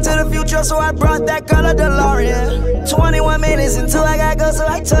go back to the future, so I brought that girl a DeLorean. 21 minutes until I gotta go, so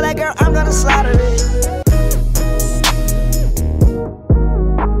I told that girl I'm gonna slaughter it.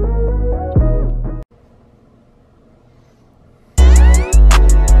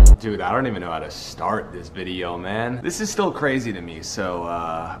 Dude, I don't even know how to start this video, man. This is still crazy to me, so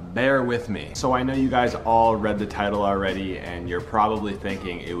bear with me. So I know you guys all read the title already, and you're probably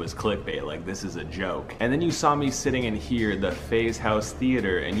thinking it was clickbait, like this is a joke. And then you saw me sitting in here, the FaZe House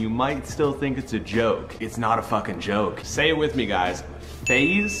Theater, and you might still think it's a joke. It's not a fucking joke. Say it with me, guys.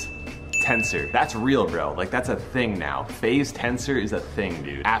 FaZe Tensor. That's real, bro. Like, that's a thing now. FaZe Tensor is a thing,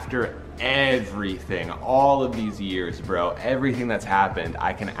 dude. After everything, all of these years, bro, everything that's happened,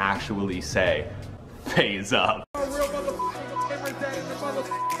 I can actually say, FaZe up. Okay,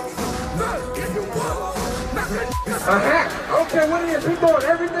 what is it? Keep going.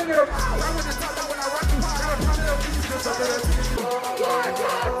 Everything in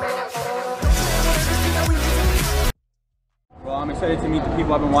Well, I'm excited to meet the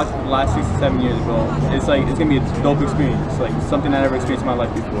people I've been watching for the last 6 to 7 years, bro. It's gonna be a dope experience. Like something I never experienced in my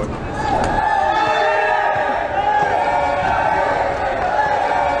life before.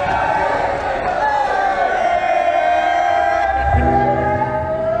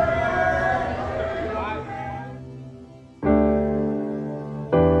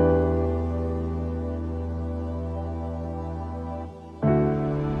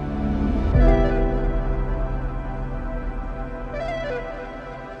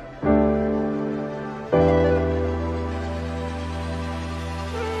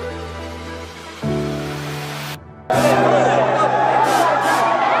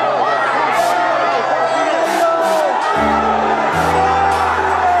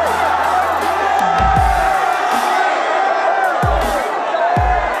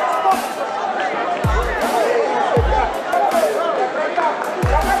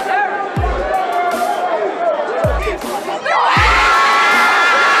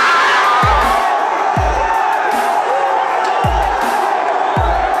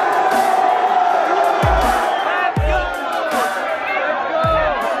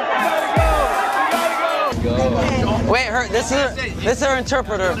 her. This is her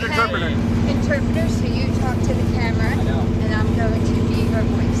interpreter. Interpreter, so you talk to the camera, and I'm going to be her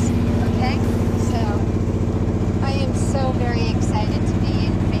voice. Okay? So, I am so very excited to be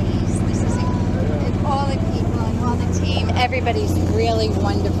in FaZe. This is all the people and all the team. Everybody's really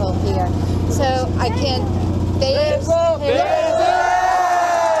wonderful here. So I can FaZe.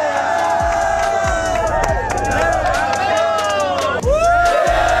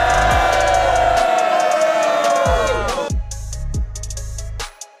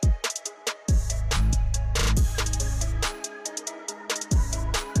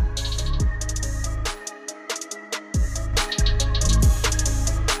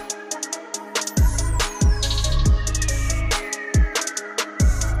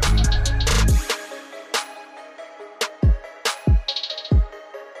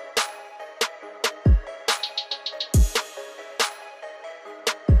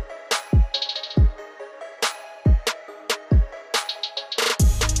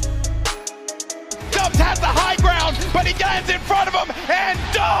 Has the high ground, but he gets in front of him, and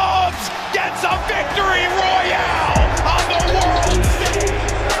Dubs gets a victory royale on the world stage.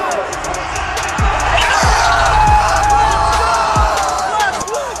 Let's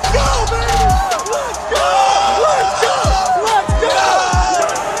go, baby! Let's go! Let's go! Let's go!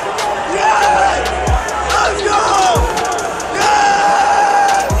 Yes! Let's go!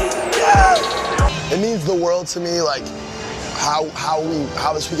 Yes! Yes! It means the world to me, like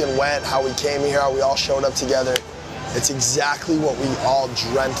how this weekend went, how we came here, how we all showed up together. It's exactly what we all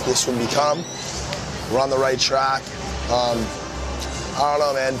dreamt this would become. We're on the right track. I don't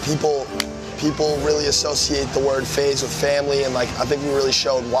know, man. People really associate the word FaZe with family, and like I think we really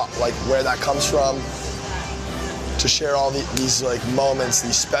showed where that comes from. To share all these like moments,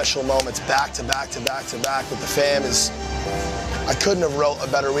 these special moments, back to back to back to back with the fam is. I couldn't have wrote a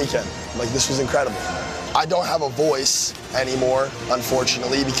better weekend. Like this was incredible. I don't have a voice anymore,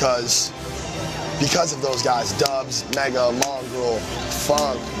 unfortunately, because of those guys. Dubs, Mega, Mongrel,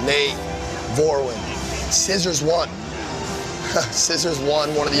 Funk, Nate, Vorwin. Scissors won. Scissors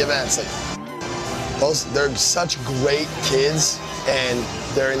won one of the events. Like, they're such great kids, and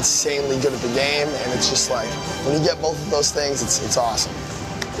they're insanely good at the game, and it's just like, when you get both of those things, it's awesome.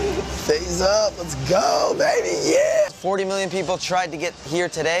 FaZe up, let's go, baby, yeah! 40 million people tried to get here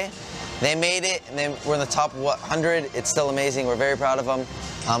today. They made it, and we're in the top 100. It's still amazing. We're very proud of them.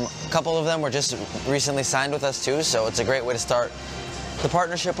 A couple of them were just recently signed with us too, so it's a great way to start the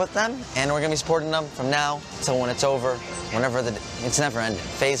partnership with them. And we're gonna be supporting them from now till when it's over, it's never ending.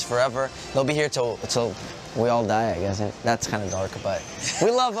 FaZe forever. They'll be here till we all die, I guess. That's kind of dark, but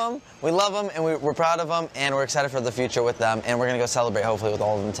we love them. We love them, and we're proud of them, and we're excited for the future with them. And we're gonna go celebrate hopefully with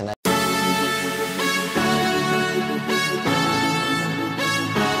all of them tonight.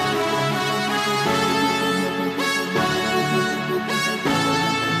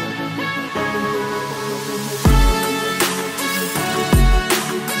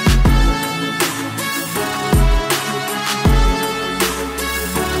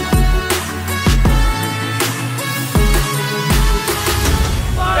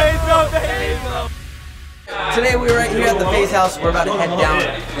 Today we're right here at the FaZe house. We're about to head down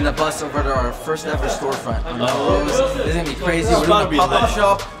in the bus over to our first ever storefront on Melrose. This is gonna be crazy. We're doing a pop-up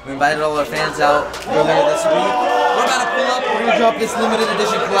shop. We invited all our fans out earlier this week. We're about to pull up. We're gonna drop this limited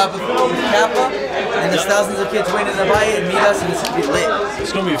edition collab with Kappa, and there's thousands of kids waiting to buy it and meet us, and it's gonna be lit.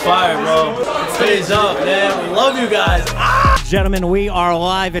 It's gonna be fire, bro. FaZe up, man. We love you guys. Gentlemen, we are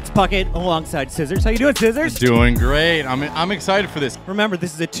live. It's Puckett alongside Scissors. How you doing, Scissors? Doing great. I'm excited for this. Remember,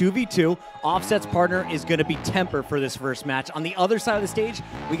 this is a 2v2. Offset's partner is going to be Temper for this first match. On the other side of the stage,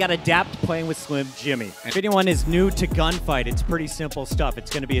 we got Adapt playing with Slim Jimmy. If anyone is new to Gunfight, it's pretty simple stuff. It's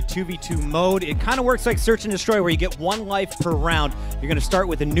going to be a 2v2 mode. It kind of works like Search and Destroy, where you get 1 life per round. You're going to start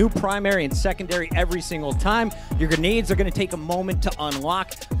with a new primary and secondary every single time. Your grenades are going to take a moment to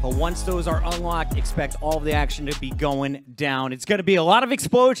unlock, but once those are unlocked, expect all of the action to be going down. It's going to be a lot of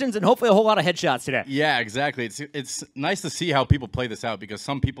explosions and hopefully a whole lot of headshots today. Yeah, exactly. It's nice to see how people play this out, because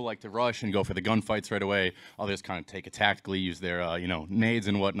some people like to rush and go for the gunfights right away. Others kind of take it tactically, use their nades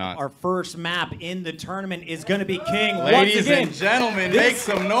and whatnot. Our first map in the tournament is going to be King. Ladies and gentlemen, make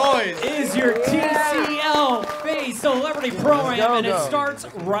some noise. Is your TCL FaZe Celebrity Program, and it starts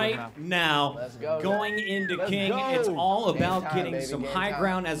right now. Going into King, it's all about getting some high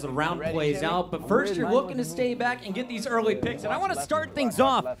ground as the round plays out. But first, you're looking to stay back and get these early picks. And I want to start things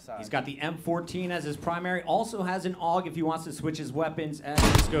off. He's got the M14 as his primary. Also has an AUG if he wants to switch his weapons as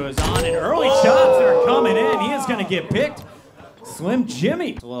this goes on. And early shots that are coming in. He is going to get picked. Slim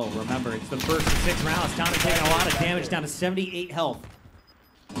Jimmy. Slow, remember, it's the first of 6 rounds. Down to taking a lot of damage, down to 78 health.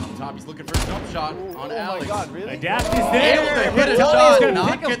 On top, he's looking for a jump shot on Alex. Oh my God, really? Adapt is there. Able to hit a shot,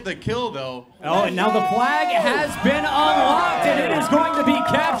 not get the kill though. Oh, and now the flag has been unlocked, and it is going to be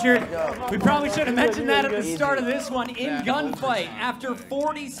captured. We probably should have mentioned that at the start of this one. In gunfight, after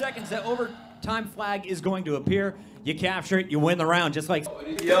 40 seconds, the overtime flag is going to appear. You capture it, you win the round, just like...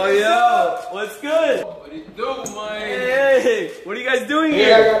 Yo, what's good? What do you do, man? Hey, what are you guys doing here?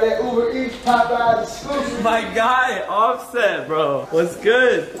 Yeah, I got that Uber Eats Popeyes exclusive. My guy, Offset, bro. What's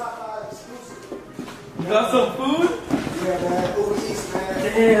good? You got some food? Yeah, man, Uber Eats, man.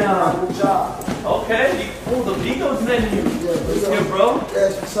 Damn. Good job. Okay, oh, the Vigos menu. What's good, bro?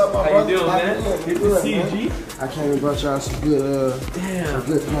 Yes, what's up, my How brother? you doing, man? Good to see you, G. I came and brought y'all some good, damn.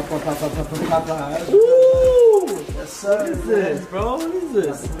 some good Popeyes. Woo! Yes, sir. What is this, bro? What is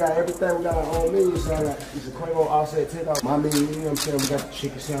this? We got everything. We got our own menu. So I got these Quavo offset $10. My menu, you know what I'm saying? We got the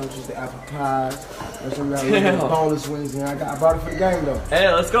chicken sandwiches, the apple pies. There's some boneless wings, and I brought it for the game though.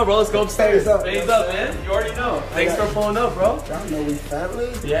 Hey, let's go, bro. Let's go upstairs. Phase up, man. You already know. Thanks for pulling up, bro. Y'all know we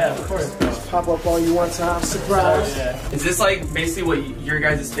family. Yeah, of course. Just pop up on you one time, surprise. Yeah. Is this like basically what your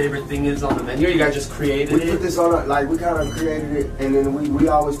guys' favorite thing is on the menu? You guys just created it? We put this on, like we kind of created it, and then we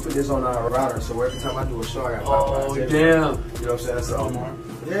always put this on our router. So every time I do a show, I got Oh, damn. You know what I'm saying? So,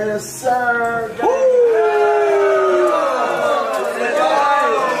 yes, sir.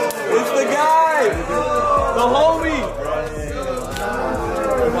 It's the guy. The homie.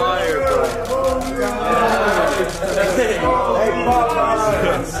 Fire, bro.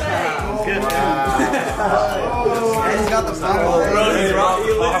 And he's got the pop. Bro, he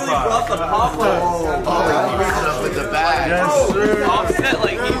literally brought the pop-up. Up with the bag. Yes, sir. Offset,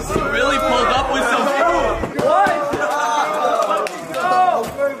 like, he's really pulled up with some food. What?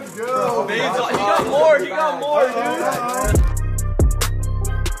 Let's go. He got more. He got more, dude.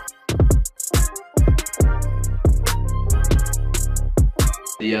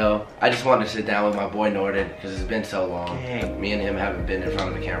 Yo, I just wanted to sit down with my boy Norden because it's been so long. Dang. Me and him haven't been in front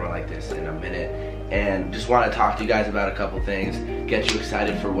of a camera like this in a minute. And just want to talk to you guys about a couple things, get you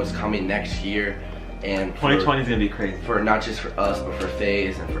excited for what's coming next year. And 2020 is going to be crazy. For not just for us, but for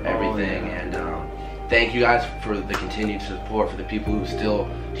FaZe and for everything. And thank you guys for the continued support, for the people who still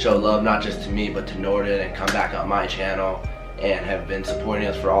show love, not just to me, but to Norden and come back on my channel and have been supporting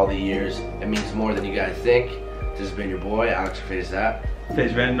us for all the years. It means more than you guys think. This has been your boy, Alex FaZe That.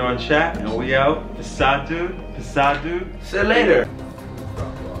 FaZe Ran North Chat, and we out. Pesadu. See you later.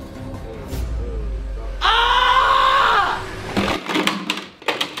 Ah!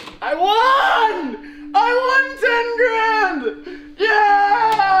 I won! I won 10 grand!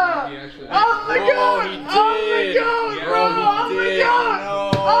 Yeah! I'm the goat! I'm the goat, bro! I'm the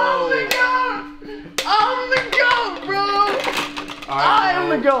goat! I'm the goat, bro! I am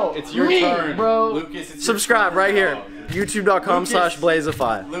the goat! It's your turn, bro. Lucas, it's subscribe right here.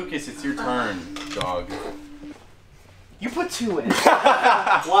 YouTube.com/Blazify. Lucas, it's your turn, dog. You put 2 in.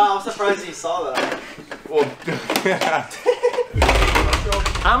 Wow, I'm surprised you saw that. Well,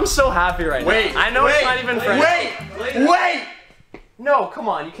 I'm so happy right now. I know it's not even friends. Wait! No, come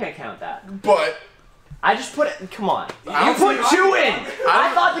on, you can't count that. But I just put it. Come on. You put 2 in.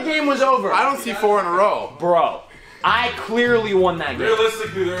 I thought the game was over. I don't see 4 in a row. Bro, I clearly won that game.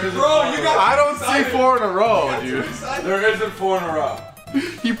 Realistically, there isn't. Bro, you got. I don't see 4 in a row, dude. There isn't 4 in a row.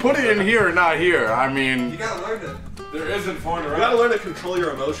 You put it in here or not here. I mean. You gotta learn it. There isn't 4 in a row. You gotta learn to control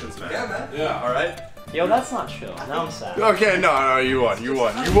your emotions, man. Yeah, man. Yeah. Alright? Yo, that's not chill. Now I'm sad. Okay, no, you won. You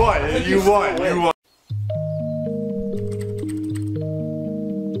won. You won. You won. You won.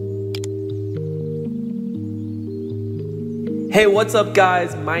 Hey, what's up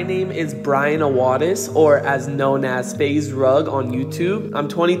guys? My name is Brian Awadis, or as known as FaZe Rug on YouTube. I'm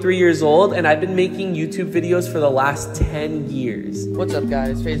 23 years old and I've been making YouTube videos for the last 10 years. What's up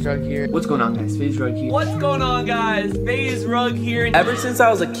guys? FaZe Rug here. What's going on guys? FaZe Rug here. What's going on guys? FaZe Rug here. Ever since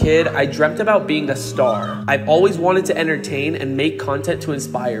I was a kid, I dreamt about being a star. I've always wanted to entertain and make content to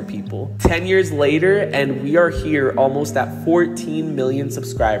inspire people. 10 years later, and we are here almost at 14 million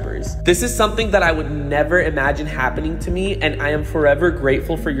subscribers. This is something that I would never imagine happening to me, and I am forever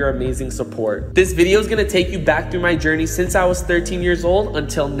grateful for your amazing support. This video is gonna take you back through my journey since I was 13 years old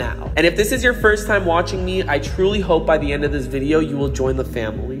until now. And if this is your first time watching me, I truly hope by the end of this video you will join the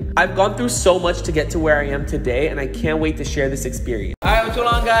family. I've gone through so much to get to where I am today, and I can't wait to share this experience. Alright, what's going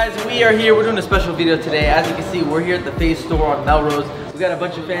on guys? We are here. We're doing a special video today. As you can see, we're here at the FaZe store on Melrose. We got a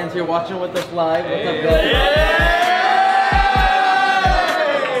bunch of fans here watching with us live. What's up guys?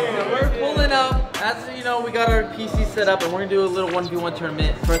 As you know, we got our PC set up and we're gonna do a little 1v1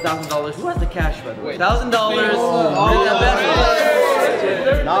 tournament for $1,000. Who has the cash, by the way? $1,000.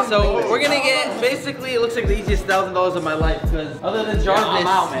 So we're gonna get, basically, it looks like the easiest $1,000 of my life, because other than Jarvis,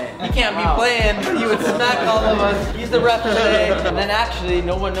 he can't be playing. He would smack all of us. He's the ref today. And then actually,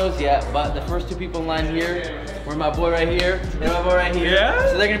 no one knows yet, but the first two people in line here were my boy right here and my boy right here. Yeah?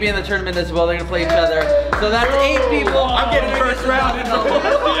 So they're gonna be in the tournament as well. They're gonna play each other. So that's 8 people. I'm getting first round in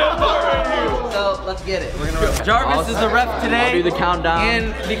So let's get it. We're gonna ref. Jarvis is the ref today. I'll do the countdown.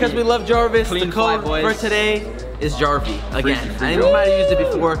 And because we love Jarvis, the code for today is Jarvie again. I think we might have used it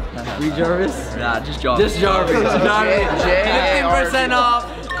before. Free Jarvis? Nah, just Jarvis. Just Jarvis. Jarvis. J-A-R-V-Y. 15% off.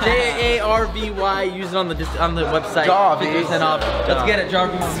 J-A-R-V-Y. Use it on the website. 15% off. Let's get it,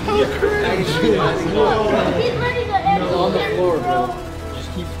 Jarvis. He's ready to end on the floor, bro. Just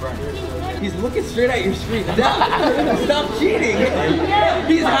keep running. He's looking straight at your screen. Stop cheating.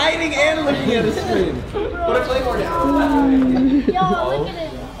 He's hiding and looking at his screen. Put a claymore down. Yo, look at it.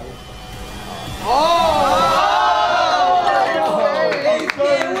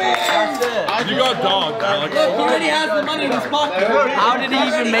 You got dog, Alex. Look, he already has the money in his pocket. How did he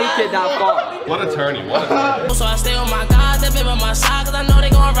even make it that far? What a tourney, what a tourney. So I stay on my guys, that been by my side, cause I know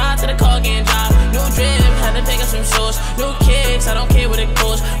they gon' ride to the car getting drive. New drip, had to pick up some shoes. New kicks, I don't care what it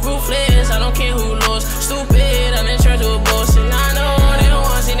goes. Ruthless, I don't care who lose.